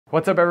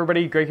What's up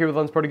everybody, Greg here with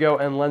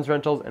Lensprotogo and Lens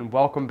Rentals, and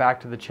welcome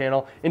back to the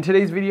channel. In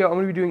today's video, I'm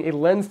going to be doing a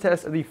lens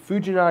test of the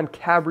Fujinon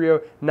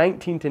Cabrio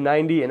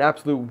 19-90, an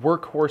absolute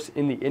workhorse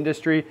in the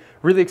industry.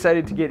 Really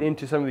excited to get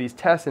into some of these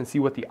tests and see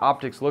what the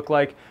optics look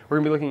like. We're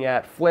going to be looking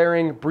at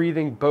flaring,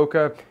 breathing,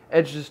 bokeh,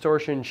 edge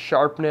distortion,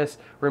 sharpness.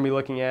 We're going to be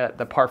looking at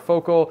the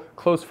Parfocal,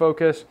 close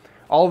focus,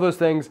 all of those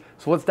things.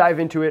 So let's dive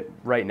into it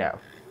right now.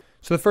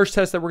 So the first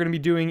test that we're going to be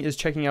doing is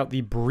checking out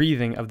the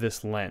breathing of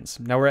this lens.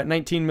 Now we're at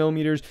 19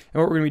 millimeters, and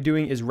what we're going to be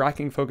doing is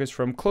racking focus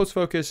from close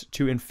focus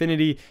to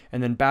infinity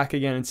and then back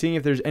again and seeing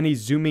if there's any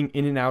zooming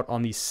in and out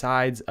on the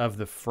sides of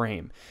the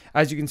frame.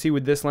 As you can see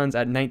with this lens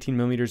at 19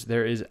 millimeters,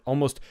 there is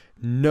almost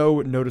no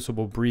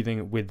noticeable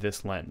breathing with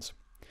this lens.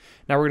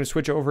 Now we're going to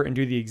switch over and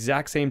do the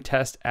exact same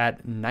test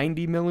at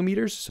 90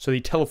 millimeters, so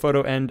the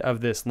telephoto end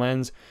of this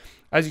lens.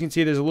 As you can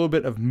see, there's a little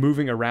bit of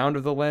moving around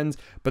of the lens,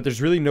 but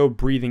there's really no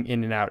breathing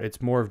in and out.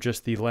 It's more of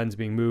just the lens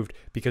being moved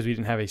because we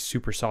didn't have a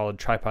super solid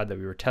tripod that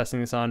we were testing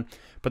this on,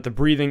 but the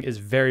breathing is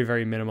very,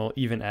 very minimal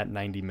even at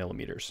 90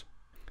 millimeters.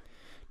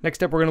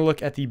 Next up, we're going to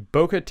look at the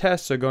bokeh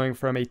test, so going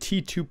from a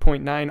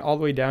T2.9 all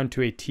the way down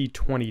to a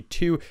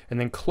T22 and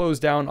then close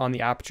down on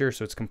the aperture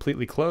so it's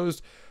completely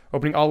closed,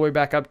 opening all the way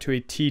back up to a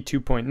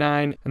T2.9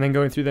 and then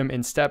going through them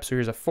in steps. So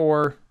here's a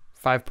 4,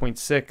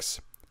 5.6,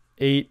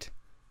 8,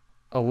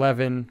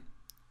 11,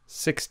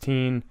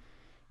 16,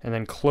 and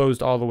then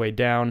closed all the way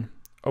down,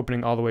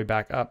 opening all the way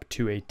back up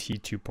to a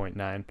T2.9.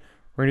 We're going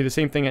to do the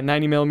same thing at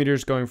 90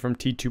 millimeters, going from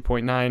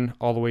T2.9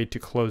 all the way to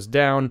closed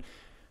down, and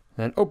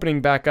then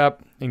opening back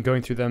up and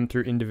going through them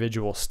through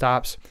individual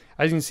stops.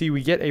 As you can see,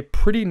 we get a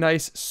pretty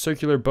nice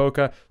circular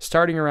bokeh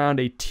starting around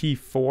a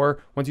T4.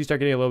 Once you start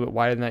getting a little bit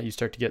wider than that, you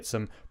start to get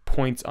some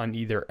points on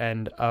either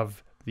end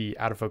of the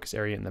out of focus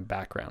area in the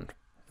background.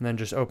 And then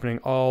just opening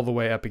all the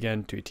way up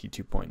again to a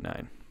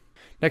T2.9.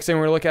 Next thing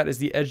we're gonna look at is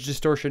the edge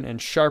distortion and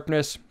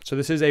sharpness. So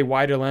this is a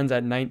wider lens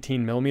at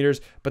 19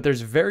 millimeters, but there's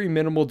very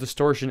minimal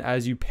distortion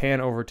as you pan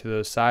over to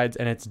those sides,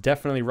 and it's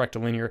definitely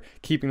rectilinear,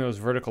 keeping those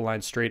vertical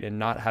lines straight and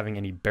not having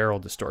any barrel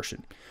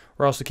distortion.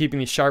 We're also keeping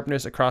the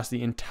sharpness across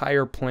the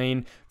entire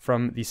plane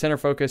from the center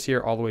focus here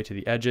all the way to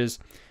the edges.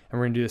 And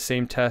we're gonna do the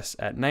same test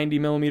at 90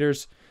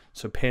 millimeters.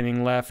 So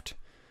panning left,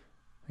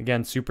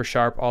 again, super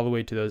sharp all the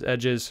way to those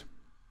edges,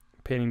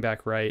 panning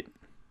back right,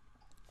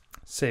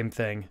 same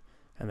thing,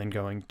 and then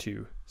going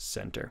to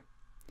center.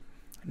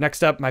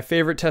 Next up, my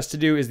favorite test to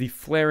do is the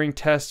flaring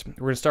test. We're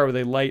going to start with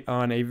a light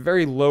on a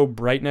very low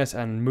brightness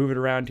and move it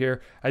around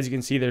here. As you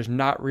can see, there's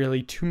not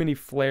really too many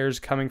flares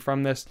coming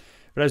from this,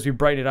 but as we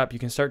brighten it up, you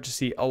can start to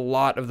see a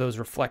lot of those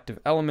reflective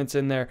elements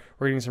in there.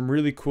 We're getting some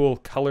really cool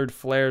colored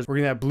flares. We're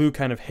getting that blue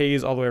kind of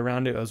haze all the way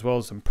around it, as well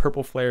as some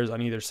purple flares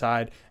on either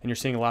side, and you're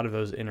seeing a lot of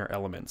those inner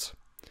elements.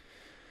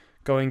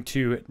 Going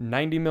to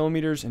 90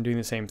 millimeters and doing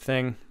the same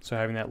thing, so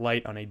having that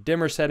light on a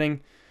dimmer setting,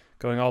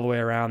 going all the way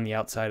around the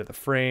outside of the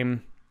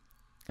frame,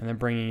 and then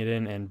bringing it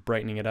in and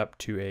brightening it up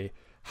to a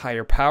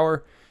higher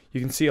power. You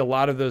can see a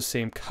lot of those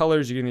same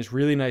colors. You're getting this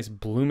really nice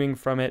blooming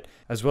from it,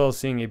 as well as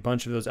seeing a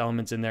bunch of those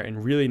elements in there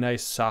in really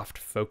nice soft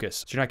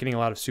focus. So you're not getting a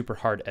lot of super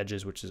hard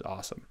edges, which is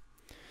awesome.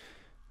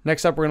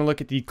 Next up, we're going to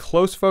look at the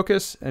close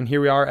focus, and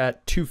here we are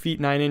at 2 feet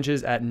 9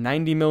 inches at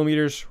 90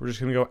 millimeters. We're just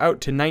going to go out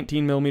to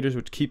 19 millimeters,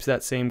 which keeps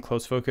that same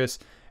close focus,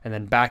 and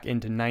then back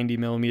into 90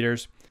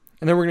 millimeters.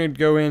 And then we're going to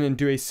go in and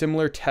do a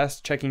similar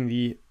test, checking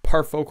the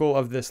parfocal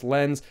of this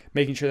lens,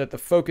 making sure that the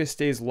focus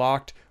stays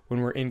locked when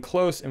we're in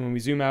close and when we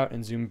zoom out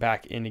and zoom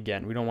back in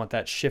again. We don't want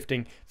that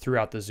shifting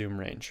throughout the zoom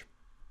range.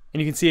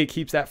 And you can see it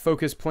keeps that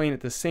focus plane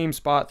at the same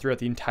spot throughout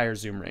the entire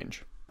zoom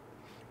range.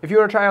 If you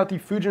want to try out the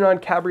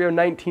Fujinon Cabrio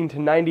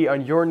 19-90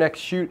 on your next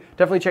shoot,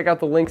 definitely check out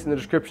the links in the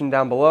description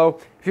down below.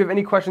 If you have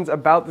any questions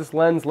about this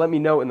lens, let me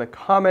know in the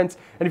comments.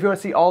 And if you want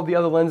to see all the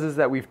other lenses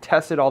that we've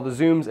tested, all the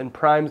zooms and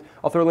primes,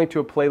 I'll throw a link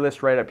to a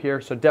playlist right up here,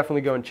 so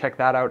definitely go and check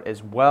that out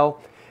as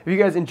well. If you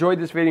guys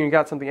enjoyed this video and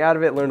got something out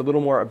of it, learned a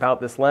little more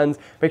about this lens,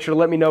 make sure to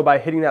let me know by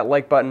hitting that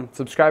like button,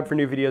 subscribe for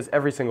new videos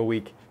every single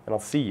week, and I'll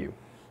see you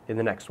in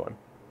the next one.